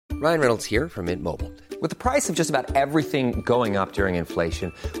Ryan Reynolds here from Mint Mobile. With the price of just about everything going up during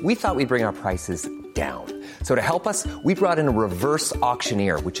inflation, we thought we'd bring our prices down. So to help us, we brought in a reverse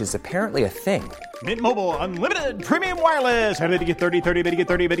auctioneer, which is apparently a thing. Mint Mobile Unlimited Premium Wireless. How to get 30, 30, bit to get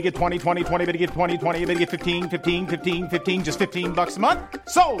 30, bit to get 20, 20, 20, bit to get 20, 20, bit to get 15, 15, 15, 15, just $15 a month?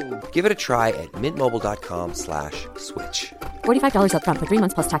 Sold! Give it a try at mintmobile.com/switch. $45 up front for 3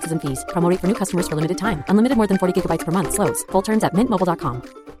 months plus taxes and fees. Promo rate for new customers for limited time. Unlimited more than 40 gigabytes per month. Slows full terms at mintmobile.com.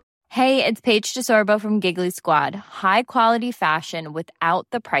 Hey, it's Paige DeSorbo from Giggly Squad. High quality fashion without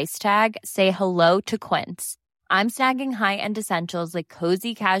the price tag. Say hello to Quince. I'm snagging high-end essentials like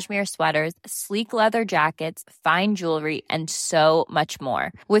cozy cashmere sweaters, sleek leather jackets, fine jewelry, and so much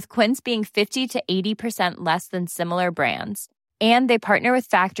more. With Quince being 50 to 80% less than similar brands. And they partner with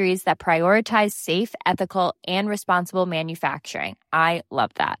factories that prioritize safe, ethical, and responsible manufacturing. I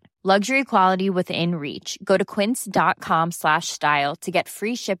love that. Luxury quality within reach. Go to quince.com/style to get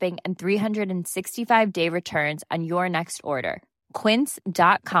free shipping and 365-day returns on your next order.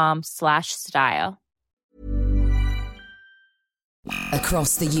 Quince.com/style.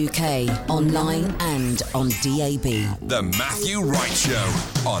 Across the UK, online and on DAB. The Matthew Wright Show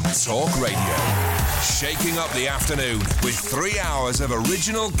on Talk Radio. Shaking up the afternoon with 3 hours of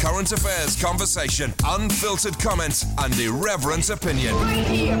original current affairs conversation, unfiltered comments and irreverent opinion. Right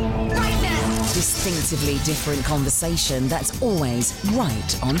here, right now. Distinctively different conversation that's always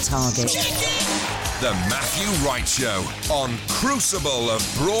right on target. The Matthew Wright Show on Crucible of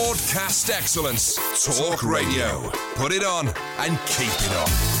Broadcast Excellence. Talk Radio. Put it on and keep it on.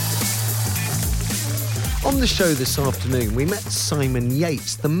 On the show this afternoon, we met Simon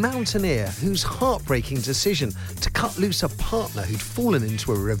Yates, the mountaineer whose heartbreaking decision to cut loose a partner who'd fallen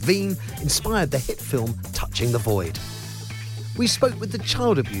into a ravine inspired the hit film Touching the Void. We spoke with the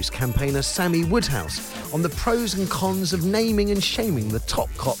child abuse campaigner Sammy Woodhouse on the pros and cons of naming and shaming the top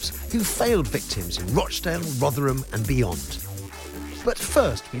cops who failed victims in Rochdale, Rotherham and beyond. But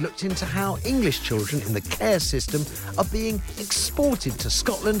first, we looked into how English children in the care system are being exported to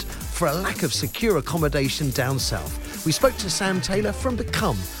Scotland for a lack of secure accommodation down south. We spoke to Sam Taylor from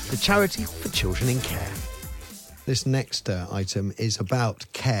Become, the charity for children in care. This next item is about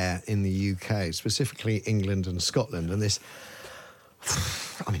care in the UK, specifically England and Scotland, and this...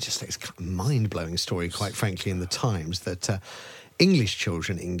 it's a mind-blowing story, quite frankly, in the Times, that English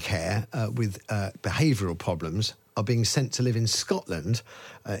children in care with behavioural problems are being sent to live in Scotland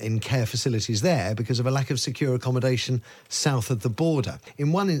in care facilities there because of a lack of secure accommodation south of the border.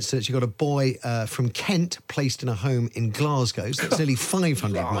 In one instance, you got a boy from Kent placed in a home in Glasgow, so that's nearly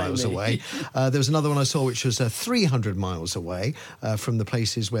 500 miles away. There was another one I saw which was 300 miles away from the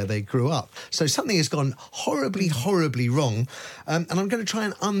places where they grew up. So something has gone horribly, horribly wrong, and I'm going to try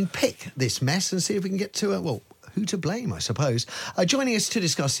and unpick this mess and see if we can get to who to blame, I suppose. Joining us to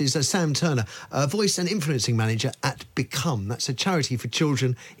discuss is Sam Turner, Voice and Influencing Manager at Become. That's a charity for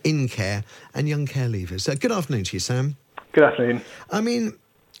children in care and young care leavers. Good afternoon to you, Sam. Good afternoon.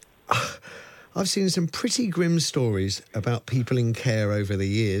 I've seen some pretty grim stories about people in care over the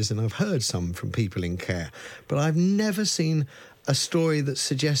years, and I've heard some from people in care, but I've never seen a story that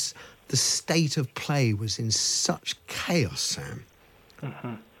suggests the state of play was in such chaos, Sam.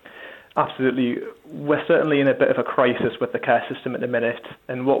 Mm-hmm. Absolutely. We're certainly in a bit of a crisis with the care system at the minute,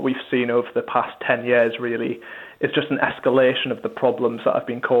 and what we've seen over the past 10 years really is just an escalation of the problems that have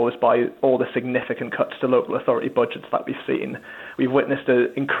been caused by all the significant cuts to local authority budgets that we've seen. We've witnessed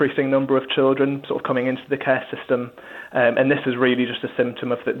an increasing number of children sort of coming into the care system, and this is really just a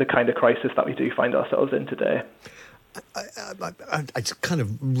symptom of the kind of crisis that we do find ourselves in today. It's kind of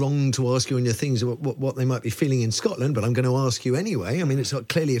wrong to ask you on your things what they might be feeling in Scotland, but I'm going to ask you anyway. I mean, it's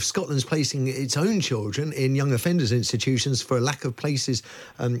clearly if Scotland's placing its own children in young offenders institutions for a lack of places,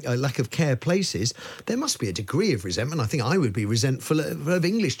 a lack of care places, there must be a degree of resentment. I think I would be resentful of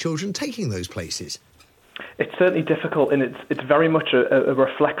English children taking those places. It's certainly difficult, and it's very much a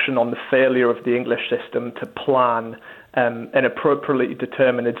reflection on the failure of the English system to plan and appropriately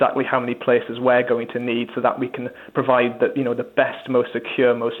determine exactly how many places we're going to need so that we can provide the best, most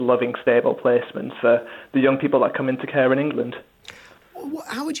secure, most loving, stable placements for the young people that come into care in England.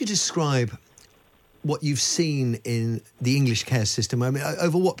 How would you describe what you've seen in the English care system? I mean,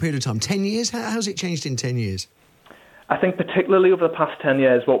 over what period of time? 10 years? How's it changed in 10 years? I think particularly over the past 10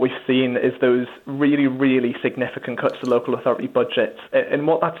 years, what we've seen is those really, really significant cuts to local authority budgets. And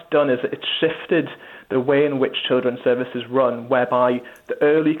what that's done is it's shifted the way in which children's services run, whereby the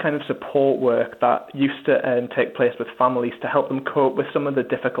early kind of support work that used to take place with families to help them cope with some of the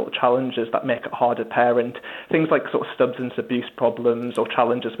difficult challenges that make it hard to parent, things like sort of substance abuse problems or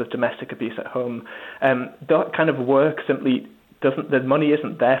challenges with domestic abuse at home, that kind of work simply the money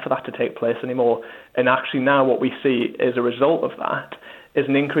isn't there for that to take place anymore. And actually now what we see as a result of that is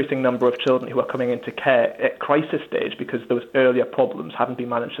an increasing number of children who are coming into care at crisis stage because those earlier problems haven't been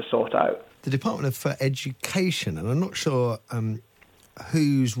managed to sort out. The Department of Education, and I'm not sure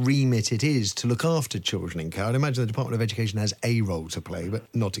whose remit it is to look after children in care. I'd imagine the Department of Education has a role to play, but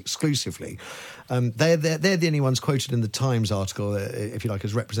not exclusively. They're the only ones quoted in the Times article, if you like,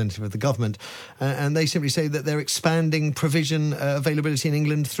 as representative of the government, and they simply say that they're expanding provision availability in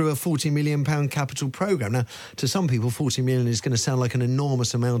England through a £40 million capital programme. Now, to some people, £40 million is going to sound like an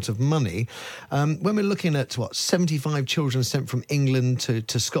enormous amount of money. When we're looking at, 75 children sent from England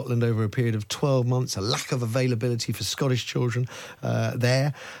to Scotland over a period of 12 months, a lack of availability for Scottish children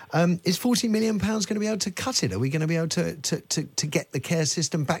there. Is £40 million going to be able to cut it? Are we going to be able to get the care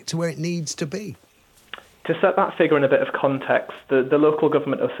system back to where it needs to be? To set that figure in a bit of context, the Local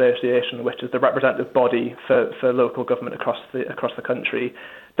Government Association, which is the representative body for local government across the country,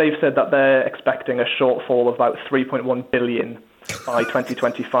 they've said that they're expecting a shortfall of about 3.1 billion by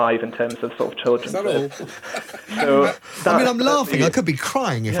 2025 in terms of sort of children. Is that all? So I'm laughing. I could be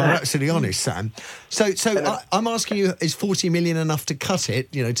crying if I'm absolutely honest, Sam. So I'm asking you, is 40 million enough to cut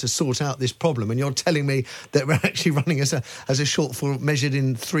it, to sort out this problem? And you're telling me that we're actually running as a shortfall measured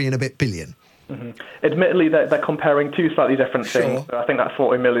in 3 and a bit billion. Mm-hmm. Admittedly, they're comparing two slightly different things. Sure. So I think that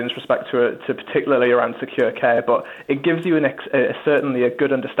 40 million is respect to particularly around secure care, but it gives you certainly a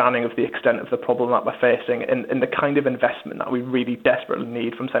good understanding of the extent of the problem that we're facing and the kind of investment that we really desperately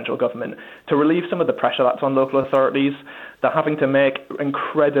need from central government to relieve some of the pressure that's on local authorities. They're having to make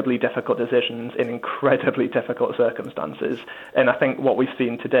incredibly difficult decisions in incredibly difficult circumstances. And I think what we've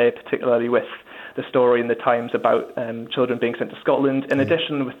seen today, particularly with the story in the Times about children being sent to Scotland, in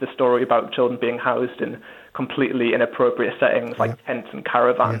addition with the story about children being housed in completely inappropriate settings like tents and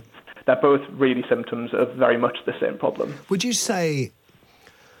caravans, they're both really symptoms of very much the same problem. Would you say,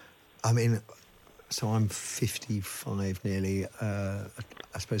 so I'm 55 nearly,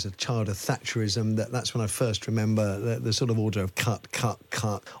 I suppose a child of Thatcherism, that's when I first remember the sort of order of cut.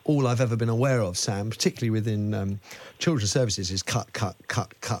 All I've ever been aware of, Sam, particularly within children's services, is cut.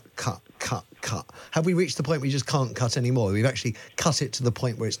 Have we reached the point where we just can't cut anymore? We've actually cut it to the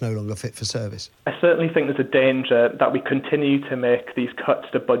point where it's no longer fit for service? I certainly think there's a danger that we continue to make these cuts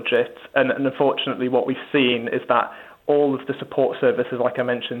to budgets, and unfortunately what we've seen is that all of the support services, like I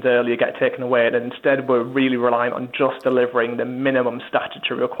mentioned earlier, get taken away, and instead we're really relying on just delivering the minimum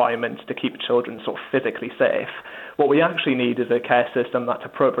statutory requirements to keep children sort of physically safe. What we actually need is a care system that's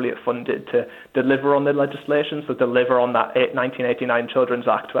appropriately funded to deliver on the legislation, so deliver on that 1989 Children's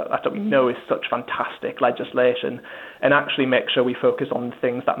Act that we know is such fantastic legislation, and actually make sure we focus on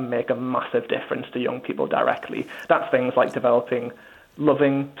things that make a massive difference to young people directly. That's things like developing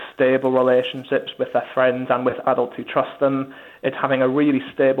loving, stable relationships with their friends and with adults who trust them. It's having a really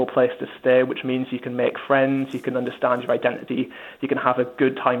stable place to stay, which means you can make friends, you can understand your identity, you can have a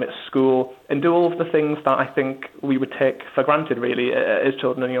good time at school, and do all of the things that I think we would take for granted, really, as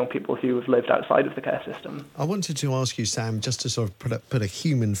children and young people who have lived outside of the care system. I wanted to ask you, Sam, just to sort of put a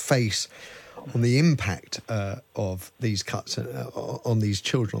human face on the impact of these cuts on these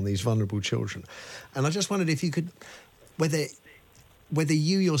children, on these vulnerable children. And I just wondered if you could, whether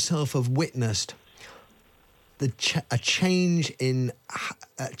you yourself have witnessed a change in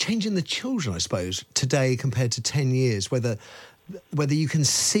the children, I suppose, today compared to 10 years, whether you can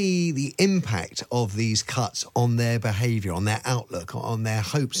see the impact of these cuts on their behaviour, on their outlook, on their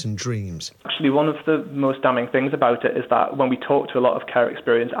hopes and dreams. Actually, one of the most damning things about it is that when we talk to a lot of care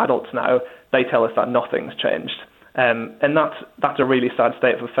experienced adults now, they tell us that nothing's changed. And that's a really sad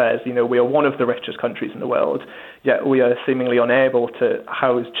state of affairs. We are one of the richest countries in the world, yet we are seemingly unable to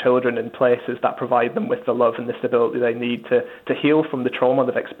house children in places that provide them with the love and the stability they need to heal from the trauma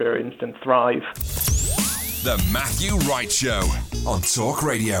they've experienced and thrive. The Matthew Wright Show on Talk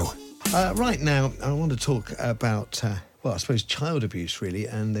Radio. Right now, I want to talk about I suppose child abuse, really,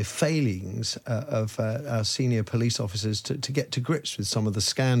 and the failings of our senior police officers to get to grips with some of the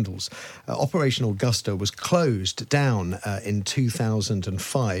scandals. Operation Augusta was closed down in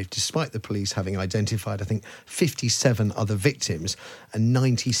 2005, despite the police having identified, I think, 57 other victims and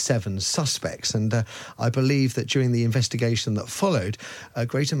 97 suspects. And I believe that during the investigation that followed,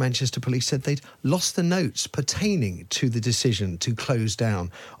 Greater Manchester Police said they'd lost the notes pertaining to the decision to close down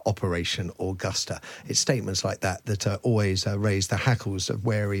Operation Augusta. It's statements like that always raise the hackles of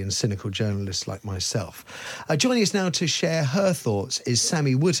wary and cynical journalists like myself. Joining us now to share her thoughts is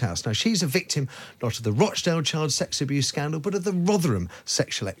Sammy Woodhouse. Now, she's a victim not of the Rochdale child sex abuse scandal, but of the Rotherham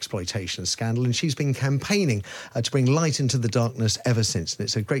sexual exploitation scandal, and she's been campaigning to bring light into the darkness ever since. And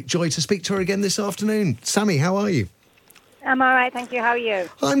it's a great joy to speak to her again this afternoon. Sammy, how are you? I'm all right, thank you. How are you?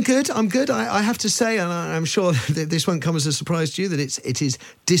 I'm good. I have to say, and I'm sure that this won't come as a surprise to you, that it is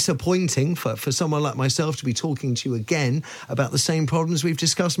disappointing for someone like myself to be talking to you again about the same problems we've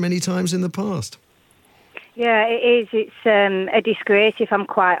discussed many times in the past. Yeah, it is. It's a disgrace, if I'm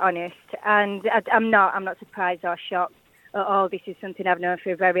quite honest. And I'm not surprised or shocked at all. This is something I've known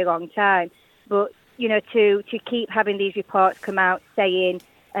for a very long time. But, to keep having these reports come out saying,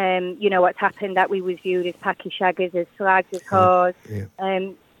 what's happened, that we was viewed as packy shaggers, as slags, as whores,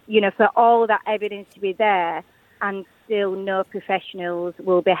 for all that evidence to be there and still no professionals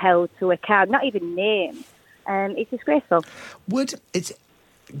will be held to account, not even named. It's disgraceful.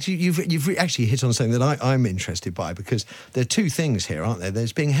 You've actually hit on something that I'm interested by, because there are two things here, aren't there?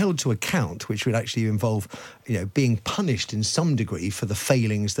 There's being held to account, which would actually involve, being punished in some degree for the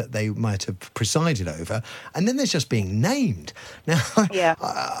failings that they might have presided over, and then there's just being named. Now,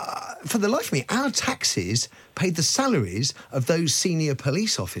 for the life of me, our taxes paid the salaries of those senior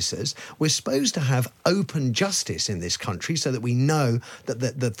police officers. We're supposed to have open justice in this country so that we know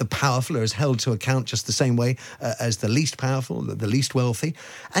that the powerful are held to account just the same way as the least powerful, the least wealthy,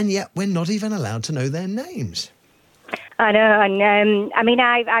 and yet we're not even allowed to know their names. I know, and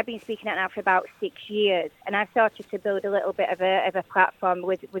I've been speaking out now for about 6 years, and I've started to build a little bit of a platform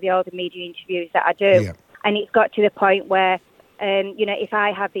with all the media interviews that I do, and it's got to the point where if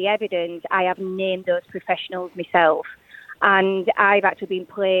I have the evidence, I have named those professionals myself. And I've actually been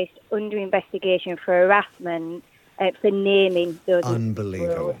placed under investigation for harassment for naming those.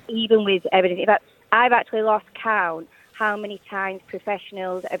 Unbelievable. Even with evidence. In fact, I've actually lost count how many times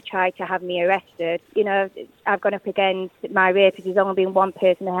professionals have tried to have me arrested. I've gone up against my rapist. There's only been one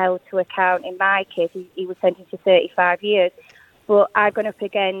person held to account in my case. He was sentenced to 35 years. But I've gone up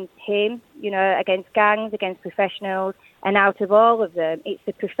against him, against gangs, against professionals. And out of all of them, it's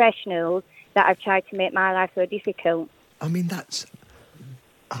the professionals that have tried to make my life so difficult. I mean,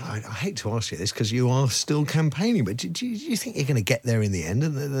 I hate to ask you this because you are still campaigning, but do you think you're going to get there in the end,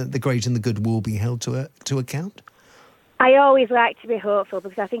 and the great and the good will be held to account? I always like to be hopeful,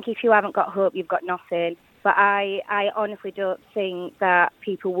 because I think if you haven't got hope, you've got nothing. But I honestly don't think that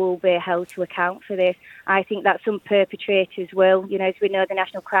people will be held to account for this. I think that some perpetrators will. As we know, the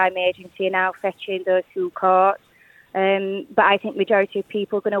National Crime Agency are now fetching those through courts. But I think majority of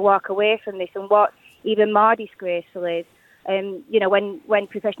people are going to walk away from this. And what even more disgraceful is, when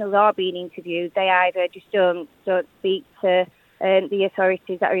professionals are being interviewed, they either just don't speak to the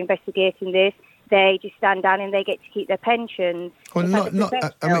authorities that are investigating this. They just stand down and they get to keep their pensions. Well,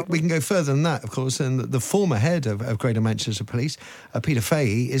 we can go further than that, of course. And the former head of Greater Manchester Police, Peter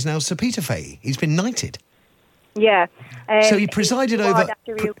Fahey, is now Sir Peter Fahey. He's been knighted. Yeah. So he presided over...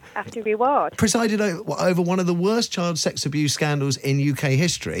 After reward. Presided over one of the worst child sex abuse scandals in UK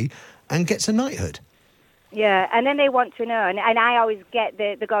history and gets a knighthood. Yeah, and then they want to know, and I always get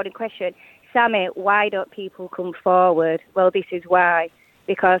the golden question, Sammy, why don't people come forward? Well, this is why.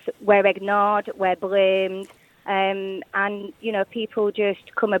 Because we're ignored, we're blamed, and, people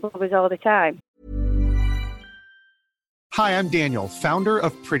just come above us all the time. Hi, I'm Daniel, founder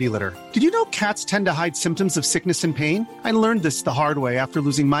of Pretty Litter. Did you know cats tend to hide symptoms of sickness and pain? I learned this the hard way after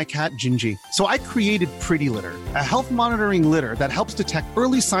losing my cat, Gingy. So I created Pretty Litter, a health monitoring litter that helps detect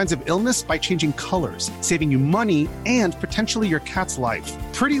early signs of illness by changing colors, saving you money and potentially your cat's life.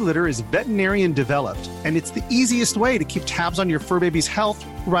 Pretty Litter is veterinarian developed, and it's the easiest way to keep tabs on your fur baby's health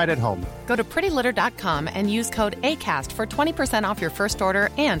right at home. Go to prettylitter.com and use code ACAST for 20% off your first order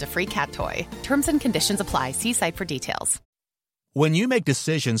and a free cat toy. Terms and conditions apply. See site for details. When you make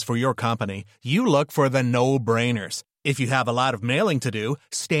decisions for your company, you look for the no-brainers. If you have a lot of mailing to do,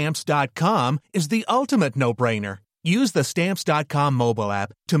 Stamps.com is the ultimate no-brainer. Use the Stamps.com mobile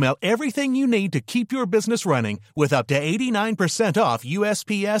app to mail everything you need to keep your business running with up to 89% off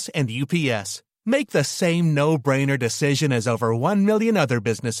USPS and UPS. Make the same no-brainer decision as over 1 million other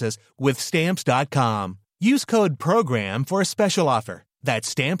businesses with Stamps.com. Use code PROGRAM for a special offer. That's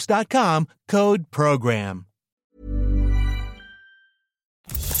Stamps.com, code PROGRAM.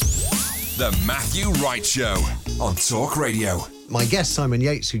 The Matthew Wright Show on Talk Radio. My guest, Simon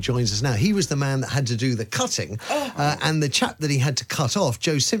Yates, who joins us now, he was the man that had to do the cutting, and the chap that he had to cut off,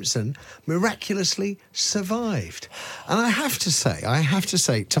 Joe Simpson, miraculously survived. And I have to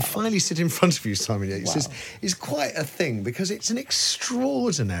say, to finally sit in front of you, Simon Yates, is quite a thing, because it's an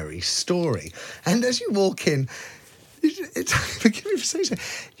extraordinary story. And as you walk in, Forgive me for saying so.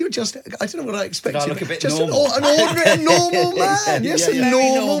 You're just, I don't know what I expected. Did I look a bit just normal? An ordinary, normal man. Yes, a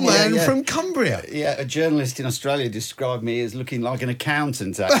normal man from Cumbria. Yeah, a journalist in Australia described me as looking like an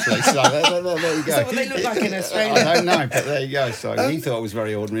accountant, actually. So there you go. Is that what they look like in Australia? I don't know, but there you go. So he thought I was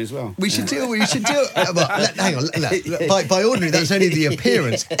very ordinary as well. We should deal. Hang on. By ordinary, that's only the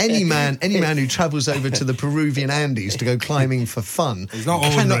appearance. Any man who travels over to the Peruvian Andes to go climbing for fun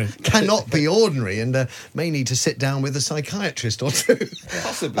cannot be ordinary, and may need to sit down with a psychiatrist or two.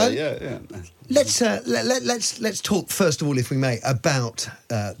 Possibly, yeah. Let's talk first of all, if we may, about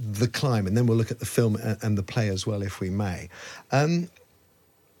the climb, and then we'll look at the film and the play as well, if we may. It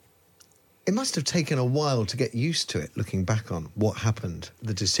must have taken a while to get used to it, looking back on what happened,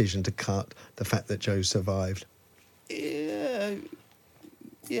 the decision to cut, the fact that Joe survived. Yeah,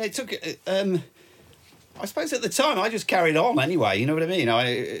 it took... I suppose at the time I just carried on anyway, you know what I mean?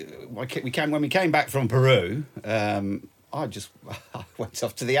 When we came back from Peru, I went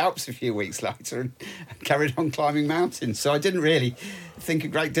off to the Alps a few weeks later and carried on climbing mountains. So I didn't really think a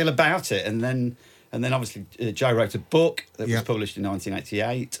great deal about it. And then obviously Joe wrote a book that was published in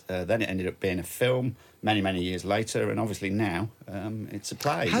 1988. Then it ended up being a film many, many years later. And obviously now it's a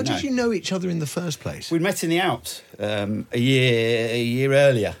play. How did you know each other in the first place? We met in the Alps a year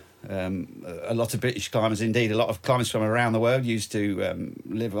earlier. A lot of British climbers, indeed, a lot of climbers from around the world used to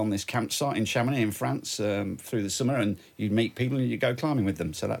live on this campsite in Chamonix in France through the summer, and you'd meet people and you'd go climbing with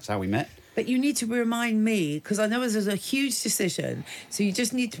them. So that's how we met. But you need to remind me, because I know this is a huge decision, so you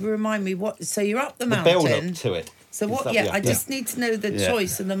just need to remind me what... So you're up the mountain. The build-up to it. So what... I just need to know the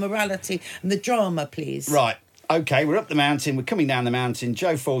choice and the morality and the drama, please. Right. OK, we're up the mountain, we're coming down the mountain,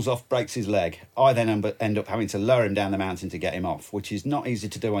 Joe falls off, breaks his leg. I then end up having to lower him down the mountain to get him off, which is not easy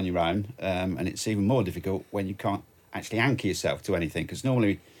to do on your own, and it's even more difficult when you can't actually anchor yourself to anything, because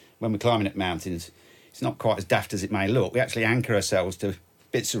normally when we're climbing up mountains, it's not quite as daft as it may look. We actually anchor ourselves to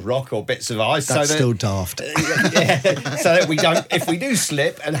bits of rock or bits of ice. That's still daft. So that we don't, if we do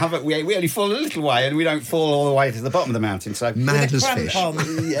slip and have it, we only fall a little way and we don't fall all the way to the bottom of the mountain. So mad as fish.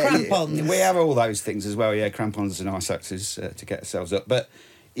 Crampons. We have all those things as well, crampons and ice axes to get ourselves up. But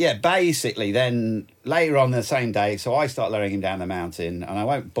basically then later on the same day, so I start lowering him down the mountain, and I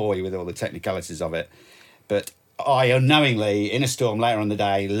won't bore you with all the technicalities of it, but I unknowingly, in a storm later on the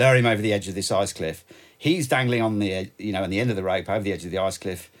day, lower him over the edge of this ice cliff. He's dangling on the, on the end of the rope over the edge of the ice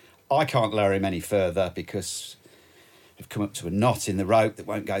cliff. I can't lower him any further because I've come up to a knot in the rope that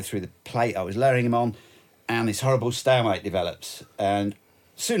won't go through the plate I was lowering him on, and this horrible stalemate develops. And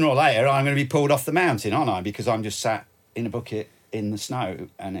sooner or later, I'm going to be pulled off the mountain, aren't I? Because I'm just sat in a bucket in the snow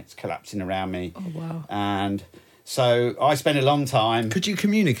and it's collapsing around me. Oh, wow. And so I spent a long time... Could you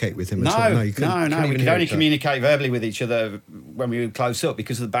communicate with him at all? No, we could only communicate verbally with each other when we were close up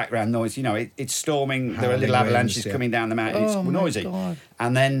because of the background noise. It's storming, there are little avalanches coming down the mountain, it's noisy. God.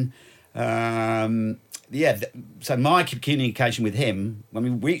 And then, so my communication with him, when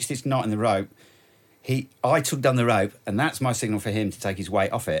we reached this knot in the rope, I tugged on the rope, and that's my signal for him to take his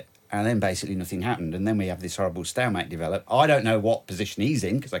weight off it. And then basically nothing happened. And then we have this horrible stalemate develop. I don't know what position he's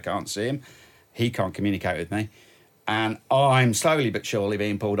in because I can't see him. He can't communicate with me. And I'm slowly but surely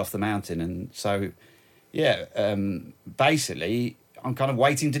being pulled off the mountain. And so, basically, I'm kind of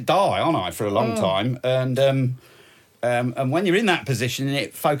waiting to die, aren't I, for a long time. And when you're in that position,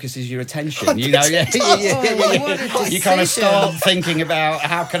 it focuses your attention. You kind of start thinking about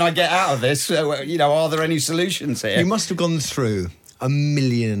how can I get out of this? Are there any solutions here? You must have gone through a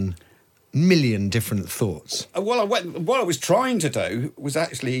million different thoughts. What I was trying to do was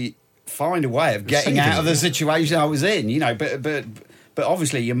actually find a way of getting out of the situation I was in, but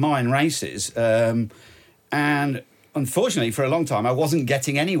obviously your mind races, and unfortunately for a long time I wasn't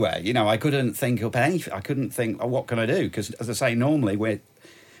getting anywhere. I couldn't think up anything. I couldn't think, what can I do? Because as I say, normally we're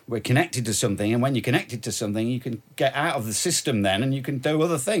connected to something, and when you're connected to something you can get out of the system then and you can do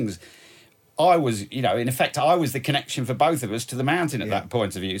other things. I was, in effect, I was the connection for both of us to the mountain at that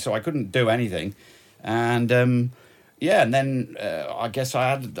point of view, so I couldn't do anything. And and then I guess I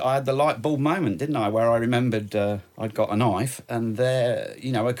had the light bulb moment, didn't I, where I remembered I'd got a knife, and there,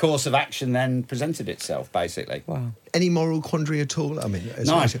 a course of action then presented itself, basically. Wow. Any moral quandary at all? I mean,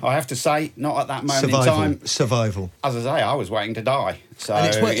 no, I have to say, not at that moment in time. Survival. As I say, I was waiting to die. So and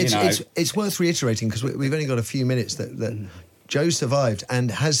it's worth reiterating, because we've only got a few minutes that Joe survived and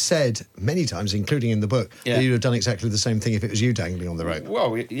has said many times, including in the book, that you'd have done exactly the same thing if it was you dangling on the rope. Well,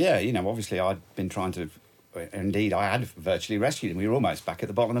 obviously I'd been trying to... Indeed, I had virtually rescued him. We were almost back at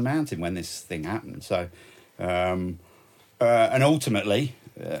the bottom of the mountain when this thing happened. So, and ultimately,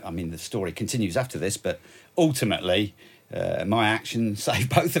 the story continues after this, but ultimately, my action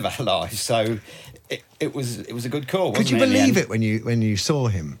saved both of our lives. So it was a good call. Could you believe it when you saw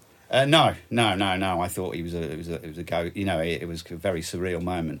him? No. I thought it was a go. You know, it was a very surreal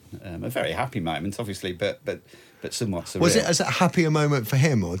moment, a very happy moment, obviously, but somewhat surreal. Was it a happier moment for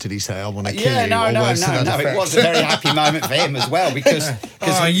him, or did he say, "I want to kill you"? No. It was a very happy moment for him as well because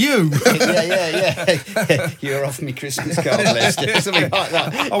you. Yeah. You're off my Christmas card list, something like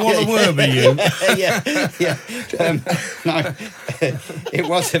that. I want to worm with you. No, it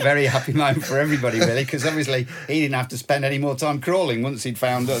was a very happy moment for everybody, really, because obviously he didn't have to spend any more time crawling once he'd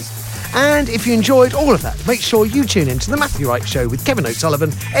found us. And if you enjoyed all of that, make sure you tune in to The Matthew Wright Show with Kevin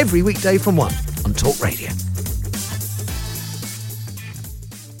O'Sullivan every weekday from 1 on Talk Radio.